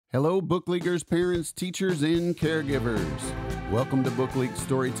Hello, Bookleaguers, parents, teachers, and caregivers. Welcome to Bookleague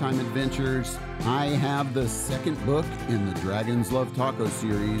Storytime Adventures. I have the second book in the Dragons Love Tacos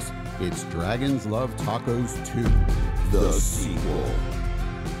series. It's Dragons Love Tacos 2, the sequel.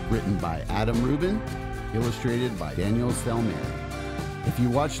 Written by Adam Rubin, illustrated by Daniel Salmieri. If you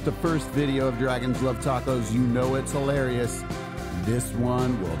watched the first video of Dragons Love Tacos, you know it's hilarious. This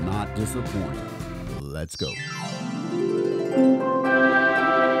one will not disappoint. Let's go.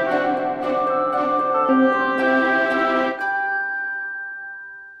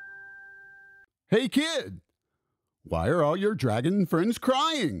 Hey kid, why are all your dragon friends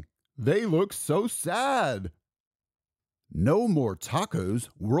crying? They look so sad. No more tacos,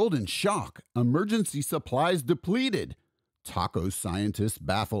 world in shock, emergency supplies depleted. Taco scientists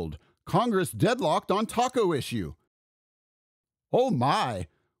baffled, Congress deadlocked on taco issue. Oh my,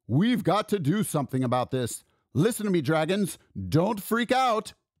 we've got to do something about this. Listen to me, dragons, don't freak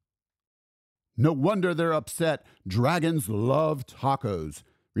out. No wonder they're upset. Dragons love tacos.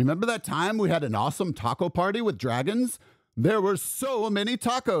 Remember that time we had an awesome taco party with dragons? There were so many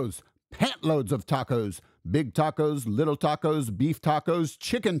tacos, pantloads of tacos, big tacos, little tacos, beef tacos,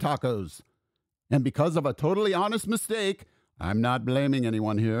 chicken tacos. And because of a totally honest mistake, I'm not blaming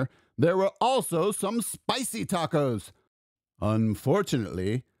anyone here, there were also some spicy tacos.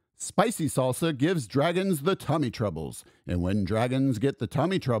 Unfortunately, spicy salsa gives dragons the tummy troubles. And when dragons get the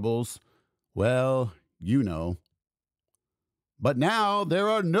tummy troubles, well, you know. But now there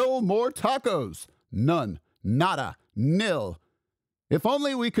are no more tacos. None. Nada. Nil. If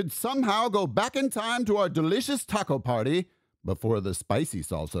only we could somehow go back in time to our delicious taco party, before the spicy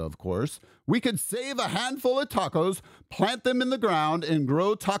salsa, of course, we could save a handful of tacos, plant them in the ground, and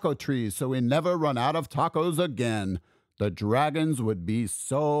grow taco trees so we never run out of tacos again. The dragons would be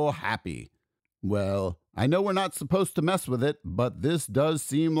so happy. Well, I know we're not supposed to mess with it, but this does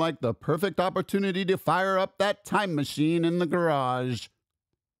seem like the perfect opportunity to fire up that time machine in the garage.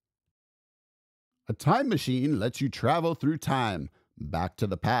 A time machine lets you travel through time, back to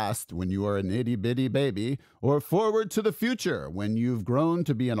the past when you are an itty-bitty baby, or forward to the future when you've grown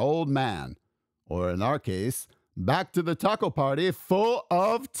to be an old man. Or in our case, back to the taco party full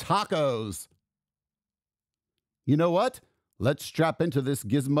of tacos. You know what? Let's strap into this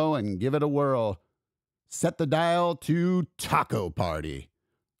gizmo and give it a whirl. Set the dial to Taco Party.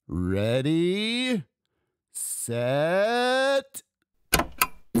 Ready, set,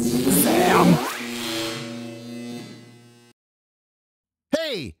 Sam!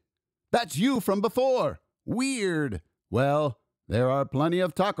 Hey, that's you from before. Weird. Well, there are plenty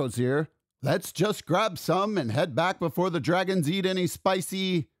of tacos here. Let's just grab some and head back before the dragons eat any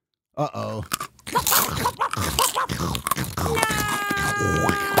spicy... Uh-oh.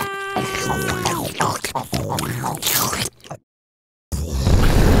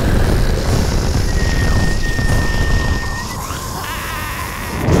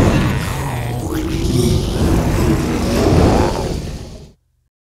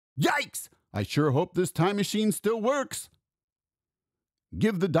 Yikes! I sure hope this time machine still works.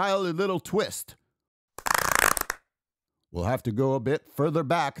 Give the dial a little twist. We'll have to go a bit further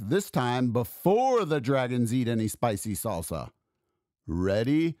back this time before the dragons eat any spicy salsa.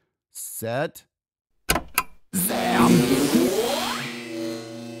 Ready, set, Zam!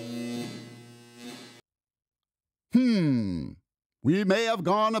 We may have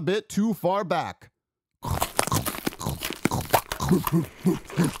gone a bit too far back.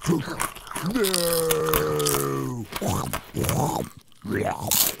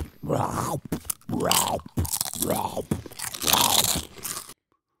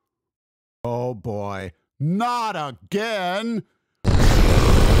 Oh boy, not again!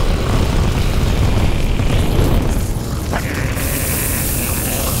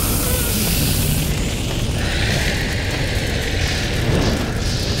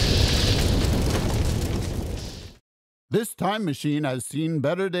 This time machine has seen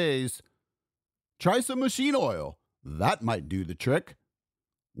better days. Try some machine oil. That might do the trick.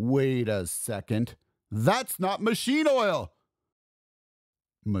 Wait a second. That's not machine oil.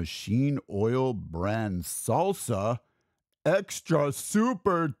 Machine oil brand salsa? Extra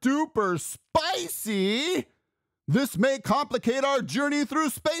super duper spicy? This may complicate our journey through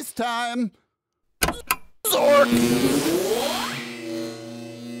space-time. Zork!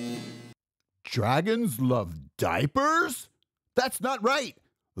 Dragons love diapers? That's not right.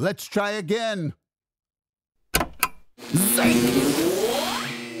 Let's try again. Zink!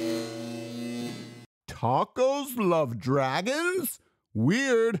 Tacos love dragons?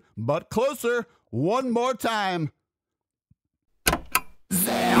 Weird, but closer. One more time.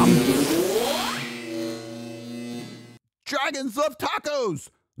 Zam! Dragons love tacos!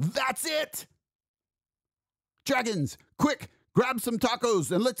 That's it! Dragons, quick, grab some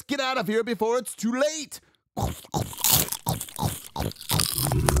tacos and let's get out of here before it's too late!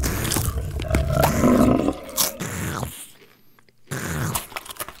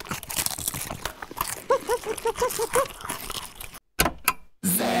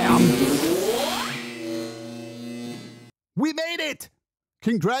 Zam! We made it!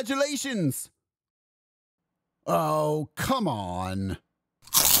 Congratulations! Oh, come on.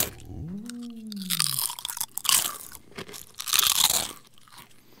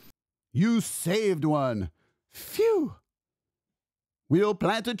 You saved one. Phew. We'll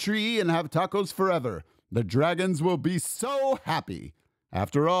plant a tree and have tacos forever. The dragons will be so happy.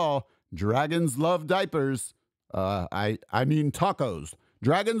 After all, dragons love diapers. I mean tacos.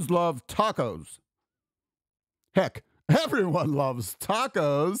 Dragons love tacos. Heck, everyone loves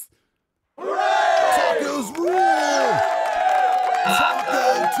tacos. Hooray! Tacos rule!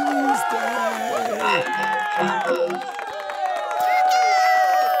 Taco Tuesday!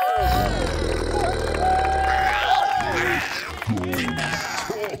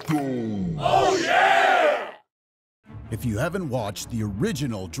 Oh yeah! If you haven't watched the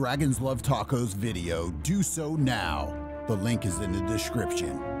original Dragons Love Tacos video, do so now. The link is in the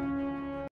description.